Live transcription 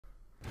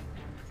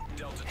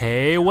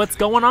Hey, what's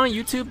going on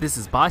YouTube? This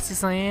is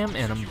YesIAm,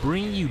 and I'm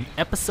bringing you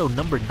episode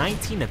number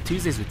 19 of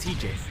Tuesdays with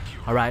TJ.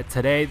 Alright,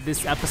 today,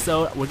 this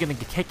episode, we're gonna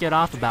kick it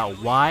off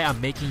about why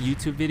I'm making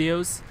YouTube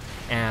videos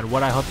and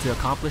what I hope to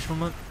accomplish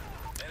from it.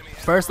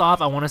 First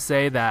off, I want to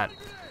say that,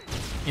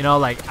 you know,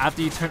 like,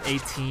 after you turn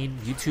 18,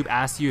 YouTube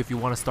asks you if you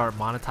want to start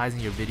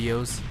monetizing your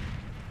videos,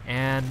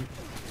 and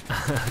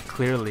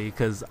clearly,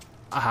 because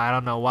I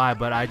don't know why,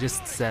 but I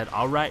just said,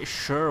 alright,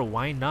 sure,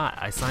 why not?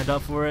 I signed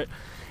up for it,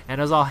 and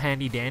it was all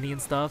handy dandy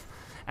and stuff.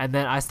 And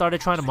then I started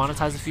trying to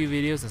monetize a few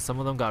videos, and some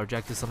of them got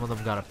rejected, some of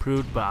them got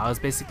approved, but I was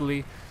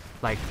basically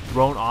like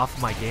thrown off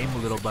my game a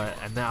little bit.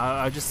 And then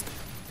I just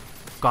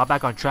got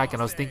back on track,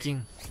 and I was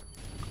thinking,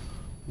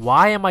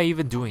 why am I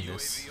even doing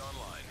this?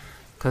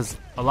 Because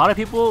a lot of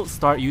people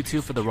start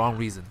YouTube for the wrong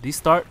reason. They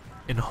start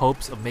in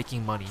hopes of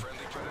making money,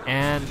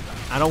 and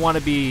I don't want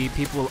to be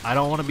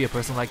a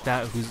person like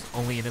that who's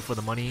only in it for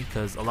the money.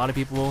 Because a lot of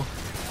people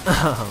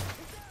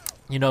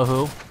you know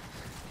who,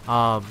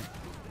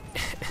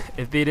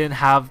 if they didn't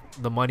have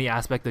the money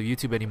aspect of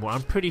YouTube anymore,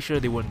 I'm pretty sure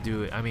they wouldn't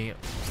do it. I mean,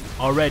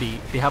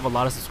 already they have a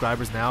lot of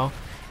subscribers now,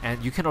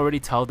 and you can already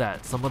tell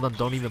that some of them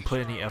don't even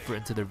put any effort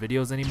into their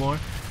videos anymore.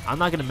 I'm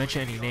not gonna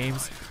mention any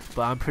names,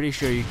 but I'm pretty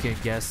sure you can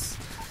guess,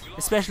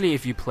 especially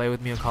if you play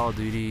with me on Call of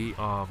Duty.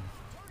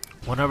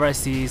 Whenever I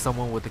see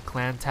someone with a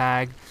clan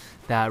tag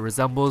that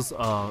resembles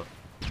a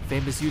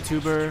famous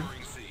YouTuber,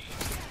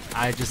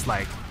 I just,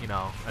 like, you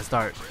know, I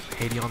start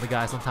hating on the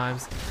guy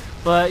sometimes.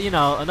 But, you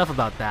know, enough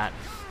about that.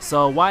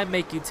 So why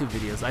make YouTube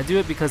videos? I do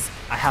it because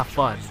I have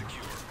fun.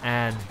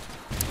 And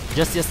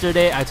just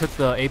yesterday I took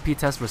the AP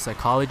test for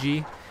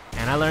psychology,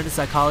 and I learned in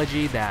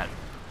psychology that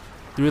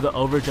through the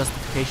over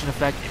justification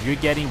effect, if you're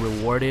getting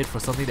rewarded for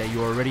something that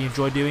you already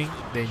enjoy doing,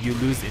 then you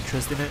lose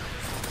interest in it.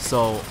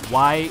 So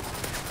why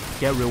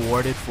get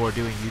rewarded for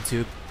doing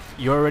YouTube?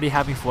 You're already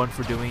having fun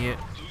for doing it,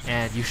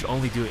 and you should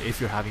only do it if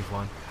you're having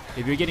fun.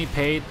 If you're getting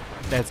paid,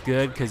 that's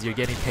good, because you're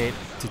getting paid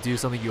to do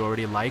something you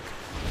already like.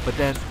 But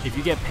then if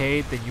you get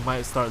paid, then you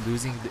might start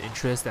losing the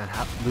interest and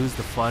lose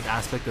the fun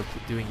aspect of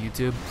doing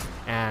YouTube.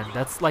 And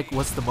that's like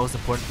what's the most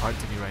important part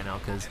to me right now,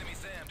 because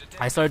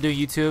I started doing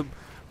YouTube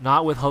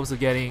not with hopes of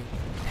getting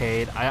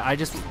paid. I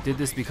just did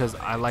this because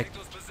I like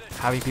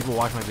having people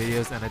watch my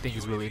videos, and I think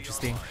it's really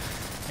interesting,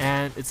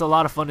 and it's a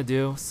lot of fun to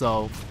do.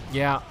 So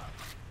yeah,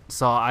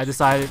 so I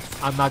decided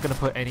I'm not gonna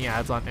put any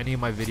ads on any of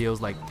my videos,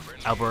 like,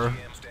 ever.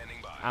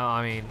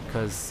 I mean,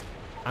 because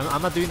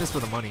I'm not doing this for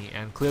the money,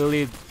 and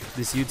clearly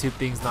this YouTube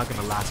thing's not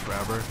gonna last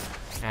forever,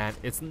 and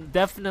it's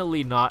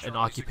definitely not an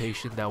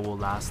occupation that will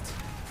last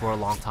for a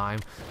long time.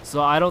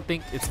 So I don't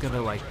think it's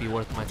gonna, like, be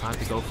worth my time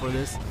to go for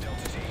this.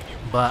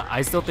 But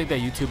I still think that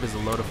YouTube is a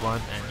load of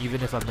fun, and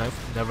even if I'm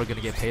never gonna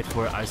get paid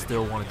for it, I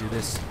still want to do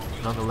this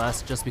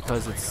nonetheless, just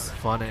because it's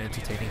fun and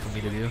entertaining for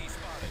me to do.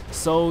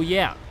 So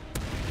yeah,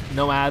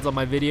 no ads on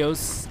my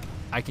videos,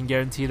 I can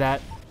guarantee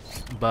that.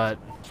 But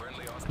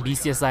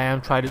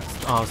YesIAm started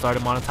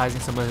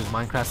monetizing some of his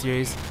Minecraft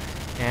series,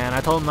 and I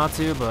told him not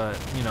to, but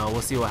you know,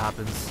 we'll see what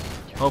happens.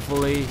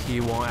 Hopefully he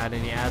won't add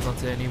any ads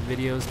onto any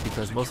videos,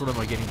 because most of them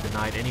are getting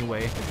denied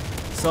anyway.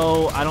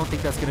 So I don't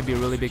think that's going to be a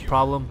really big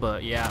problem.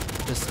 But yeah,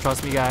 just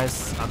trust me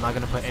guys, I'm not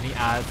going to put any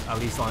ads, at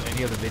least on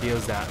any of the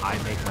videos that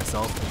I make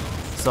myself.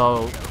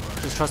 So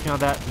just trust me on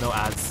that, no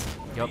ads.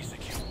 Yep.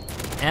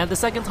 And the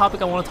second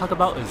topic I want to talk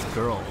about is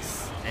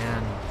girls,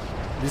 and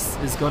this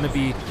is going to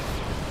be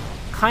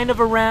kind of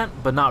a rant,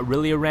 but not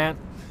really a rant.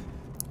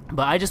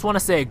 But I just want to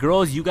say,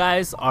 girls, you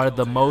guys are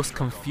the most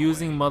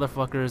confusing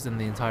motherfuckers in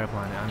the entire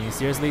planet. I mean,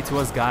 seriously, to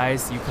us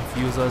guys, you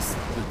confuse us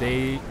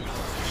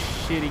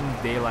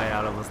shitting daylight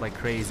out of us like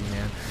crazy,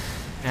 man.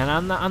 And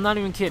I'm not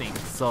even kidding.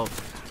 So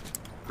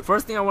the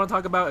first thing I want to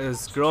talk about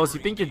is, girls,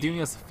 you think you're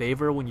doing us a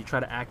favor when you try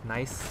to act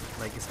nice,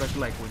 like,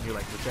 especially like when you're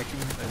like rejecting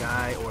a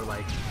guy, or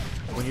like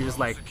when you're just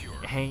like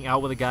hanging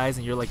out with the guys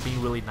and you're like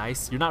being really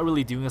nice. You're not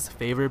really doing us a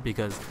favor,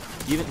 because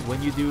even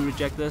when you do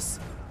reject us,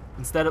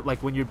 instead of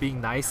like when you're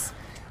being nice,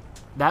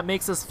 that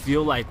makes us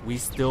feel like we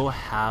still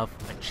have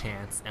a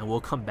chance and we'll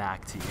come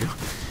back to you.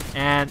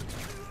 And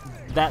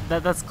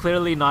that's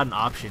clearly not an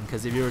option,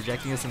 because if you're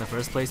rejecting us in the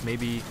first place,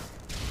 maybe,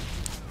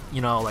 you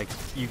know, like,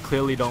 you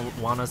clearly don't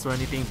want us or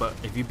anything. But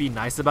if you be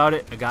nice about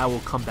it, a guy will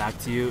come back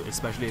to you,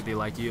 especially if they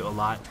like you a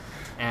lot.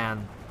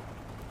 And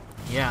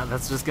yeah,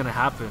 that's just gonna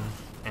happen.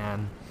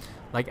 And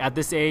like at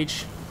this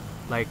age,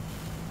 like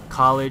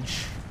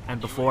college and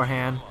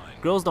beforehand,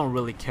 girls don't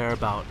really care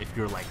about if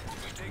you're like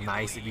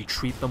nice, if you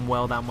treat them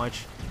well that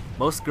much.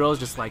 Most girls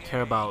just like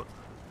care about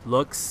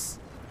looks,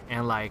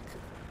 and like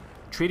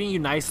treating you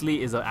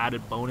nicely is an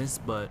added bonus.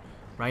 But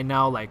right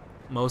now, like,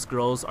 most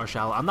girls are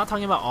shallow. I'm not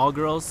talking about all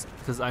girls,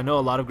 because I know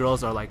a lot of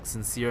girls are like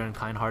sincere and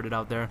kind-hearted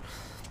out there,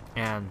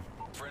 and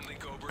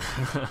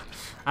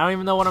I don't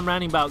even know what I'm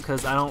ranting about,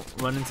 because I don't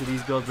run into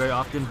these girls very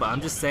often. But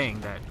I'm just saying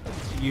that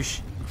you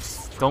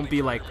don't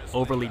be like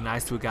overly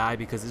nice to a guy,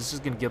 because it's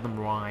just gonna give them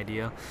the wrong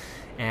idea.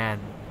 And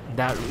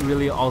that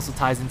really also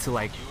ties into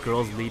like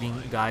girls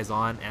leading guys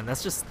on, and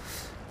that's just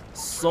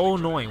so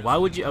annoying. Why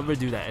would you ever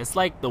do that? It's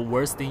like the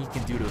worst thing you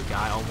can do to a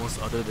guy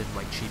almost, other than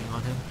like cheating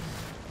on him.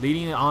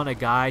 leading on a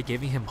guy,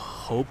 giving him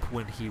hope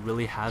when he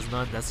really has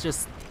none, that's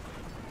just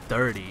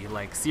dirty.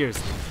 Like,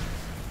 seriously.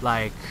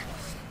 Like,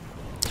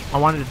 I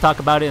wanted to talk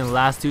about it in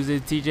last Tuesday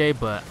with TJ,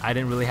 but I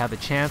didn't really have the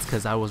chance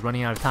because I was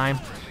running out of time.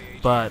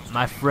 But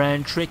my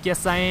friend Trick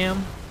Yes I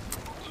Am,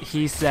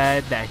 he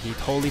said that he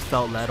totally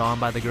felt led on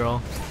by the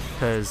girl,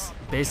 because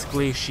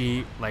basically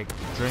she, like,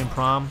 during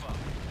prom,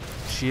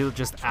 she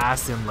just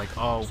asked him like,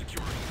 oh,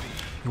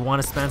 you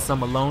want to spend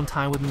some alone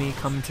time with me,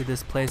 come to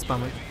this place by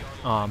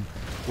my,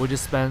 we'll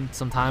just spend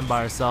some time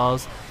by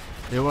ourselves.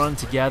 They were on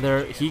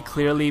together. He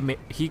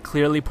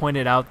clearly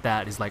pointed out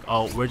that he's like,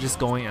 oh, we're just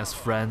going as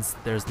friends,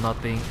 there's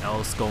nothing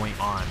else going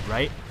on,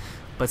 right?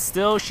 But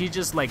still, she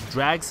just like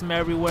drags him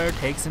everywhere,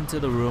 takes him to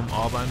the room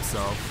all by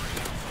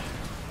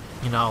himself,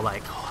 you know,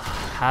 like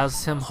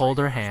has him hold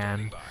her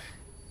hand,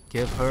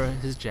 give her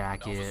his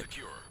jacket,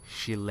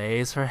 she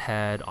lays her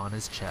head on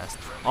his chest.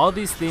 All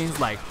these things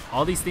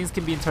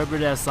can be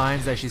interpreted as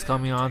signs that she's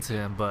coming on to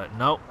him, but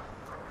nope.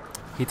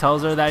 He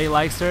tells her that he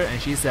likes her, and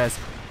she says,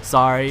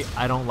 sorry,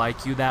 I don't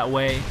like you that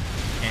way.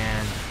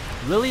 And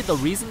really the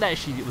reason that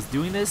she was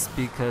doing this,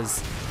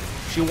 because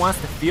she wants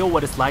to feel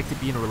what it's like to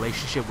be in a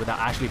relationship without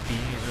actually being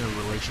in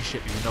a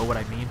relationship, you know what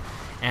I mean?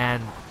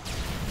 And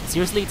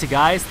seriously, to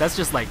guys, that's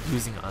just like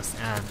using us,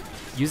 and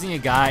using a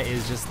guy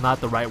is just not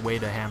the right way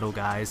to handle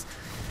guys.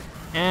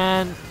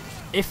 And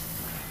if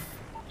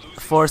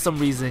for some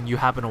reason you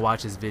happen to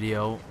watch this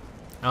video,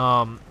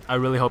 I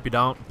really hope you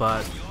don't,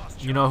 but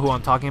you know who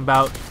I'm talking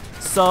about.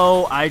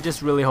 So I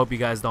just really hope you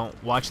guys don't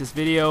watch this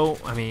video.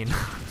 I mean,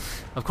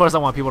 of course I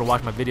want people to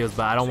watch my videos,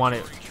 but I don't want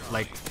it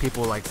like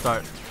people like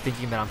start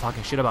thinking that I'm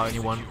talking shit about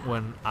anyone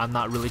when I'm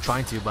not really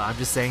trying to. But I'm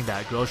just saying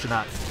that girls should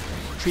not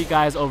treat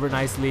guys over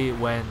nicely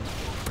when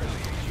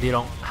they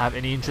don't have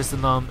any interest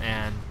in them.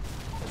 And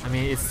I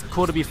mean, it's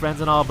cool to be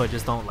friends and all, but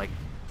just don't, like,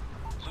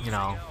 you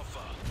know,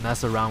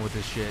 mess around with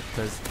this shit,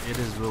 because it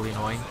is really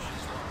annoying.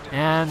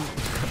 And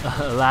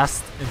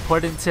last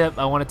important tip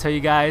I want to tell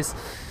you guys,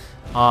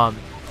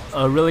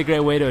 a really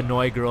great way to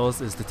annoy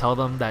girls is to tell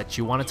them that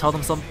you want to tell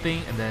them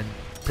something and then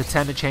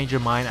pretend to change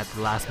your mind at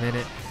the last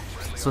minute.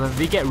 So then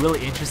they get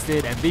really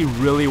interested and they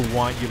really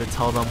want you to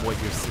tell them what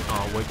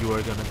you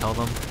are gonna tell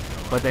them.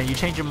 But then you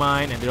change your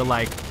mind and they're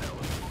like,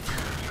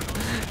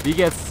 they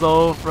get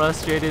so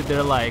frustrated.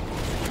 They're like,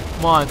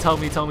 come on, tell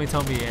me,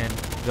 and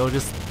they'll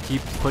just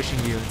keep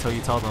pushing you until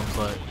you tell them.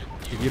 But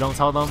if you don't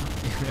tell them,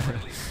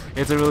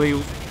 it's a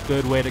really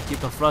good way to keep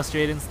them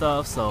frustrated and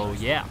stuff. So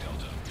yeah.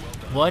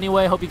 Well,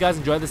 anyway, hope you guys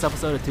enjoyed this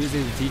episode of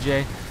Tuesdays with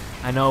TJ.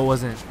 I know it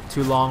wasn't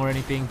too long or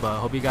anything, but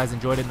hope you guys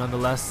enjoyed it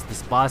nonetheless.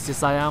 This boss,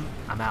 yes I am.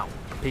 I'm out.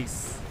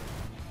 Peace.